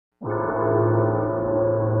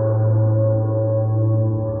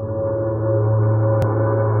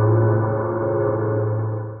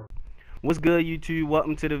What's good, YouTube?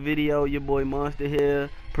 Welcome to the video. Your boy Monster here,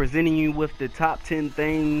 presenting you with the top 10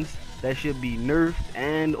 things that should be nerfed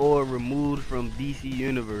and or removed from DC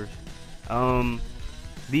Universe.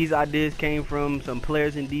 These ideas came from some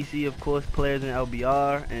players in DC, of course, players in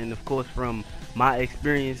LBR, and of course from my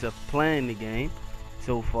experience of playing the game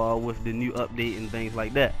so far with the new update and things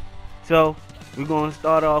like that. So we're going to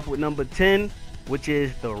start off with number 10, which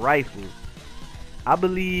is the rifle. I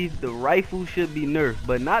believe the rifle should be nerfed,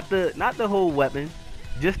 but not the whole weapon,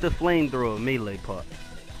 just the flamethrower melee part.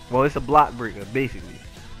 Well, it's a block breaker basically.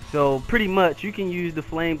 So pretty much you can use the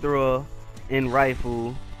flamethrower in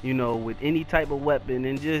rifle, you know, with any type of weapon,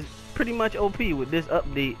 and just pretty much OP with this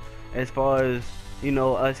update. As far as, you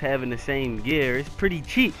know, us having the same gear, it's pretty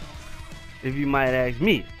cheap, if you might ask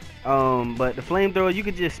me. But the flamethrower, you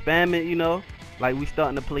could just spam it, you know, like we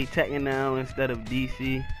starting to play Tekken now instead of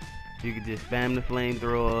DC. You could just spam the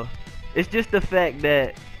flamethrower. It's just the fact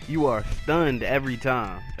that you are stunned every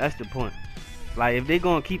time. That's the point. Like, if they're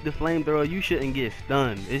gonna keep the flamethrower, you shouldn't get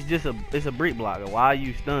stunned. It's a brick blocker. Why are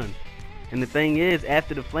you stunned? And the thing is,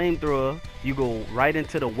 after the flamethrower, you go right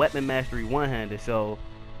into the weapon mastery one-hander. So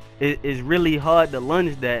it's really hard to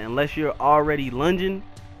lunge that unless you're already lunging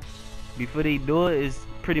before they do it. Is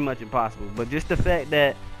pretty much impossible. But just the fact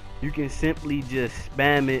that you can simply just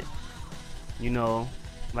spam it, you know,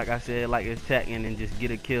 like I said, like it's Tekken, and just get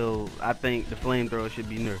a kill, I think the flamethrower should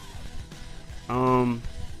be nerfed.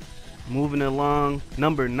 Moving along,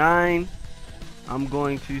 number 9, I'm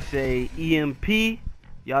going to say EMP.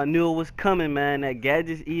 Y'all knew it was coming, man. That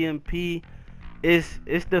gadget's EMP is,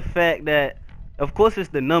 it's the fact that, of course it's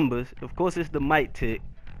the numbers, of course it's the might tick,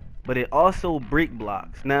 but it also brick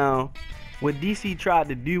blocks. Now, what DC tried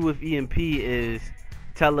to do with EMP is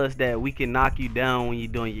tell us that we can knock you down when you're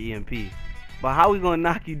doing your EMP. But how we gonna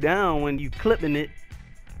knock you down when you clipping it?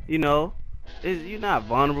 You know, you're not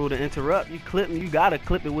vulnerable to interrupt. You clipping, you gotta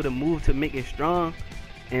clip it with a move to make it strong,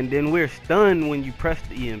 and then we're stunned when you press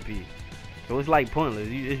the EMP. So it's like pointless.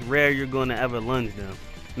 It's rare you're gonna ever lunge them.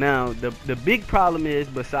 Now the big problem is,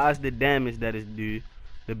 besides the damage that is due,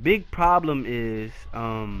 the big problem is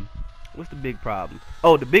what's the big problem?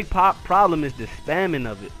 Oh, the big problem is the spamming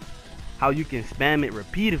of it. How you can spam it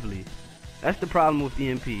repeatedly. That's the problem with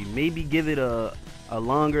EMP. Maybe give it a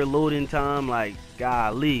longer loading time, like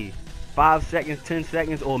golly, 5 seconds, 10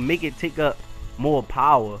 seconds, or make it take up more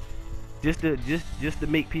power, just to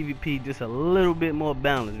make PvP just a little bit more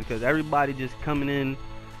balanced, because everybody just coming in,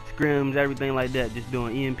 scrims, everything like that, just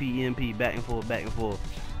doing EMP, back and forth.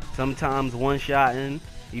 Sometimes one-shotting,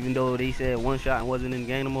 even though they said one-shotting wasn't in the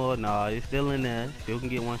game no more. Nah, it's still in there. Still can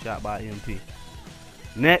get one-shot by EMP.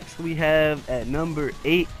 Next, we have at number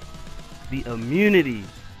 8. The immunity.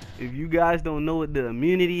 If you guys don't know what the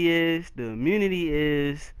immunity is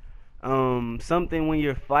something when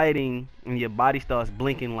you're fighting and your body starts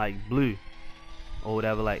blinking like blue or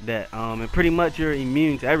whatever like that. And pretty much you're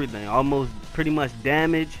immune to everything, almost pretty much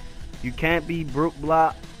damage. You can't be broke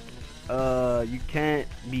block, you can't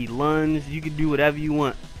be lunged. You can do whatever you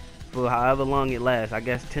want for however long it lasts. I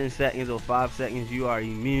guess 10 seconds or 5 seconds, you are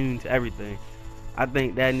immune to everything. I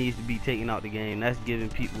think that needs to be taken out the game. That's giving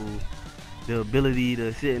people the ability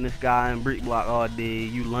to sit in the sky and brick block all day.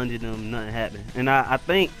 You lunging them, nothing happen. And I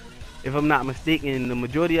think, if I'm not mistaken, the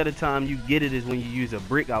majority of the time you get it is when you use a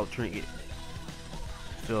brick out trinket.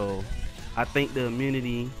 So I think the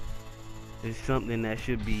immunity is something that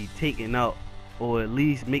should be taken out, or at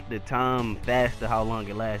least make the time faster how long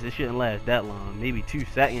it lasts. It shouldn't last that long, maybe 2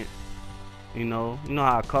 seconds. You know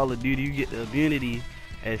how Call of Duty, you get the immunity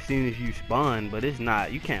as soon as you spawn, but it's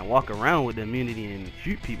not, you can't walk around with the immunity and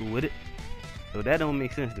shoot people with it. So that don't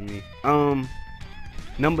make sense to me.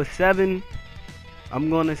 Number 7, I'm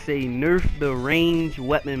gonna say nerf the range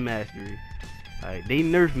weapon mastery. Alright, they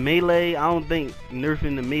nerfed melee. I don't think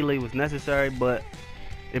nerfing the melee was necessary, but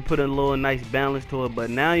it put a little nice balance to it. But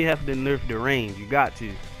now you have to nerf the range. You got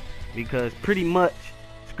to, because pretty much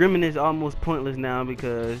scrimming is almost pointless now,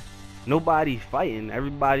 because nobody's fighting.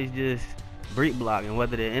 Everybody's just brick blocking,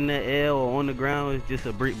 whether they're in the air or on the ground. It's just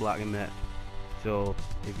a brick blocking match. So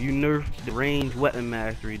if you nerf the range weapon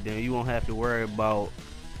mastery, then you won't have to worry about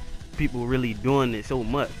people really doing it so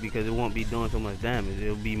much, because it won't be doing so much damage.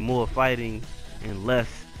 It'll be more fighting and less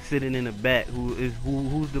sitting in the back.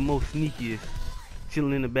 Who's the most sneakiest,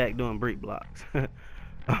 chilling in the back doing break blocks.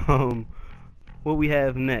 What we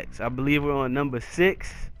have next, I believe we're on number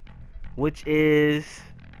 6, which is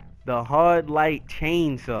the hard light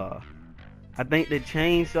chainsaw. I think the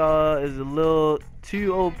chainsaw is a little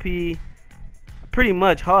too OP. Pretty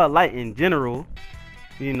much hard light in general,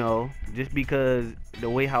 you know, just because the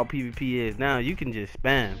way how PvP is now, you can just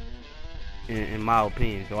spam in my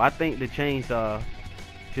opinion. So I think the chainsaw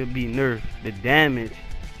should be nerfed. The damage,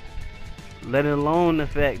 let alone the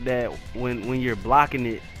fact that when you're blocking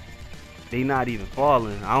it, they not even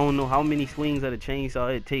falling. I don't know how many swings of the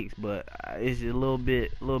chainsaw it takes, but it's a little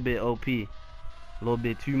bit OP, a little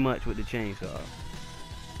bit too much with the chainsaw.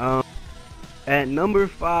 At number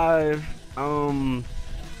 5,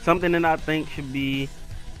 something that I think should be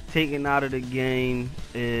taken out of the game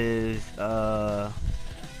is the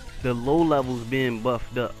low levels being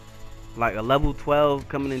buffed up. Like a level 12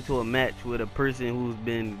 coming into a match with a person who's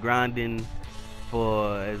been grinding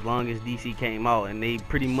for as long as DC came out, and they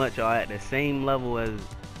pretty much are at the same level as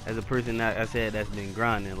a person that I said that's been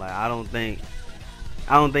grinding. Like I don't think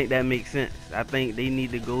that makes sense. I think they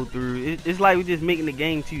need to go through. It's like we're just making the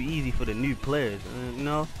game too easy for the new players. You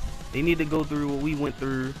know, they need to go through what we went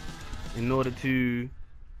through in order to,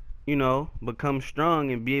 you know, become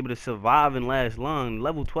strong and be able to survive and last long.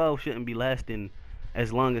 Level 12 shouldn't be lasting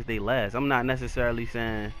as long as they last. I'm not necessarily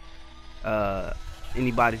saying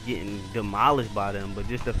anybody's getting demolished by them, but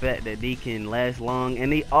just the fact that they can last long and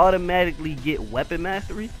they automatically get weapon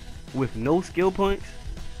mastery with no skill points,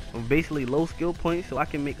 or basically low skill points. So I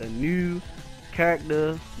can make a new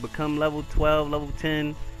character, become level 12, level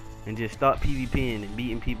 10, and just start PvPing and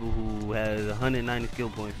beating people who has 190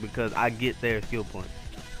 skill points because I get their skill points.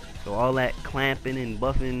 So all that clamping and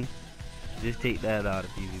buffing, just take that out of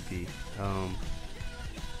PvP.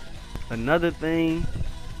 Another thing,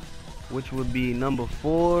 which would be number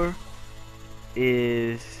 4,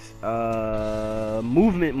 is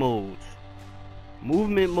movement modes.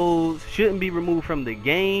 Movement modes shouldn't be removed from the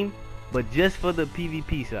game, but just for the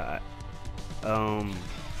PvP side.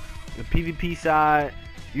 The PvP side,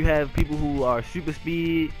 you have people who are super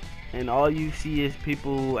speed, and all you see is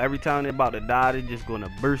people, every time they're about to die, they're just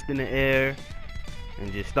gonna burst in the air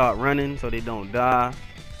and just start running so they don't die.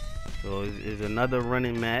 So it's another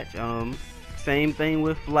running match. Same thing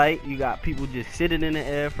with flight. You got people just sitting in the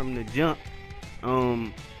air from the jump.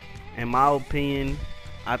 In my opinion,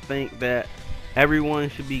 I think that everyone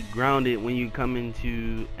should be grounded when you come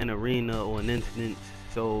into an arena or an instance,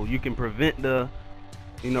 so you can prevent the,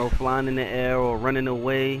 you know, flying in the air or running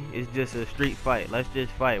away. It's just a street fight. Let's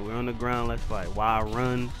just fight. We're on the ground, let's fight. Why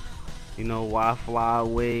run? You know, why fly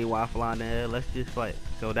away? Why fly in the air? Let's just fight.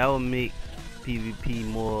 So that will make PvP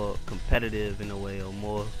more competitive in a way, or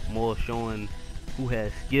more showing who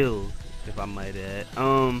has skills, if I might add.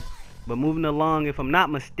 But moving along, if I'm not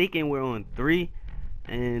mistaken, we're on 3.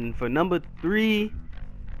 And for number 3,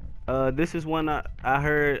 this is one I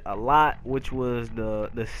heard a lot, which was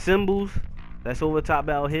the symbols that's over top of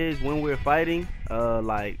our heads when we're fighting.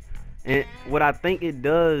 And what I think it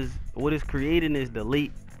does, what it's creating is the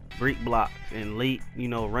late break blocks and late, you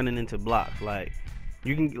know, running into blocks. Like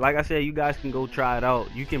you can, like I said, you guys can go try it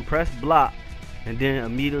out. You can press block and then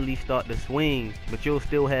immediately start to swing, but you'll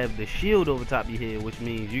still have the shield over top of your head, which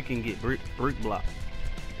means you can get break block.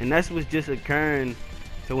 And that's what's just occurring.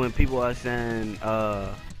 So when people are saying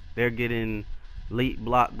they're getting late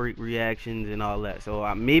block break reactions and all that,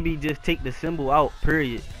 so maybe just take the symbol out,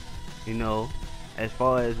 period. You know, as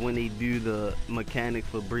far as when they do the mechanics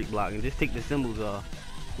for break block, and just take the symbols off.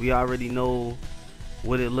 We already know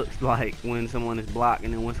what it looks like when someone is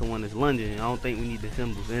blocking and when someone is lunging. I don't think we need the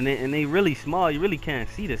symbols, and they really small. You really can't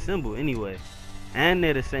see the symbol anyway, and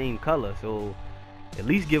they're the same color. So at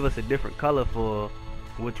least give us a different color for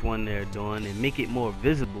which one they're doing and make it more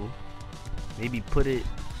visible. Maybe put it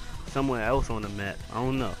somewhere else on the map. I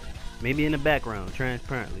don't know. Maybe in the background,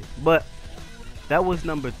 transparently. But that was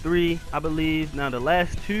number 3, I believe. Now the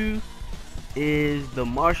last 2 is the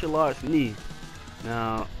martial arts knee.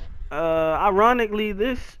 Now, ironically,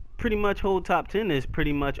 this pretty much whole top 10 is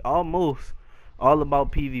pretty much almost all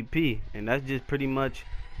about PvP, and that's just pretty much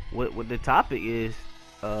what the topic is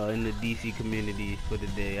in the DC community for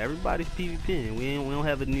today. Everybody's PvPing. We don't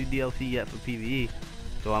have a new DLC yet for PvE,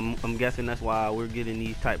 so I'm guessing that's why we're getting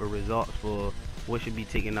these type of results for what should be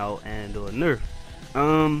taken out and or nerf.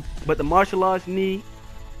 But the martial arts knee,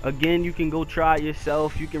 again, you can go try it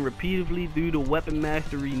yourself. You can repeatedly do the weapon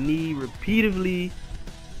mastery knee repeatedly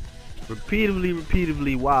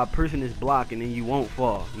while a person is blocking, and you won't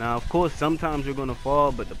fall. Now of course sometimes you're gonna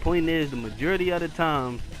fall, but the point is the majority of the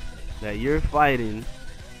times that you're fighting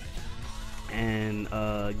and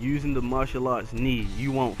using the martial arts knee,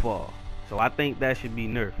 you won't fall. So I think that should be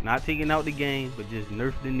nerfed. Not taking out the game, but just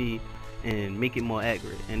nerf the knee and make it more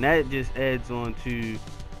accurate. And that just adds on to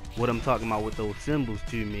what I'm talking about with those symbols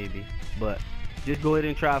too, maybe. But just go ahead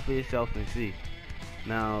and try for yourself and see.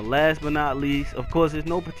 Now last but not least, of course there's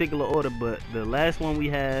no particular order, but the last one we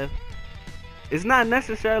have it's not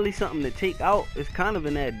necessarily something to take out. It's kind of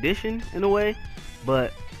an addition in a way,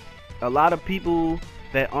 but a lot of people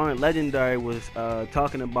that aren't legendary was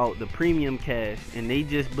talking about the premium cash, and they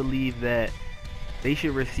just believe that they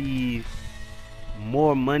should receive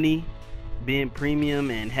more money being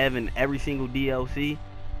premium and having every single DLC.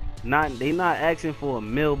 They not asking for a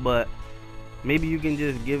mil, but maybe you can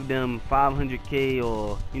just give them 500k,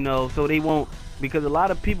 or so they won't, because a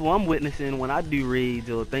lot of people I'm witnessing when I do raids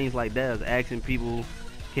or things like that is asking people,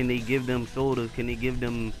 can they give them sodas, can they give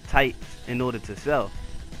them tights in order to sell.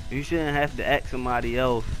 You shouldn't have to ask somebody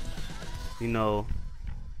else,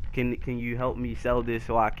 can you help me sell this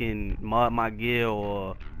so I can mod my gear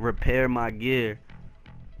or repair my gear.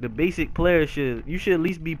 The basic player you should at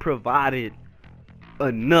least be provided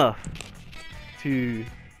enough to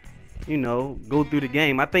go through the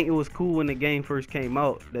game. I think it was cool when the game first came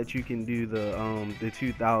out that you can do the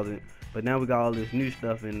 2000, but now we got all this new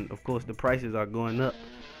stuff, and of course the prices are going up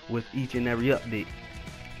with each and every update.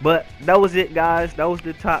 But that was it, guys. That was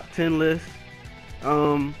the top 10 list.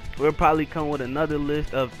 We'll probably come with another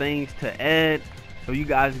list of things to add, so you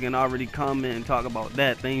guys can already comment and talk about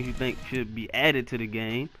that, things you think should be added to the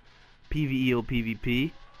game, PvE or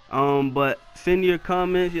PvP. But send your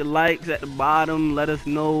comments, your likes at the bottom. Let us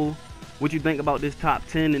know what you think about this top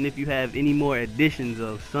 10, and if you have any more additions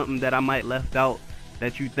of something that I might left out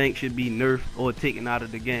that you think should be nerfed or taken out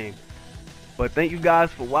of the game. But thank you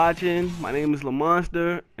guys for watching. My name is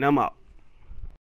Lamonsta, and I'm out.